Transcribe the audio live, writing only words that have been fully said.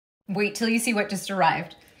Wait till you see what just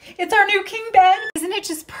arrived. It's our new king bed. Isn't it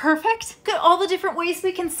just perfect? Look at all the different ways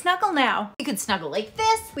we can snuggle now. We could snuggle like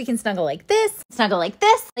this. We can snuggle like this. Snuggle like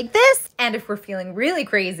this. And if we're feeling really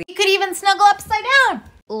crazy, we could even snuggle upside down.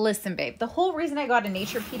 Listen, babe, the whole reason I got a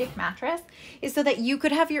Naturepedic mattress is so that you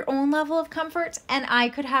could have your own level of comfort and I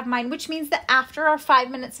could have mine, which means that after our 5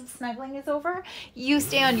 minutes of snuggling is over, you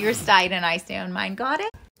stay on your side and I stay on mine. Got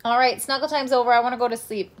it? All right, snuggle time's over. I want to go to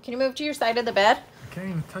sleep. Can you move to your side of the bed? I can't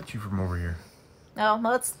even touch you from over here. No,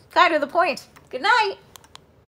 well, let's get to the point. Good night.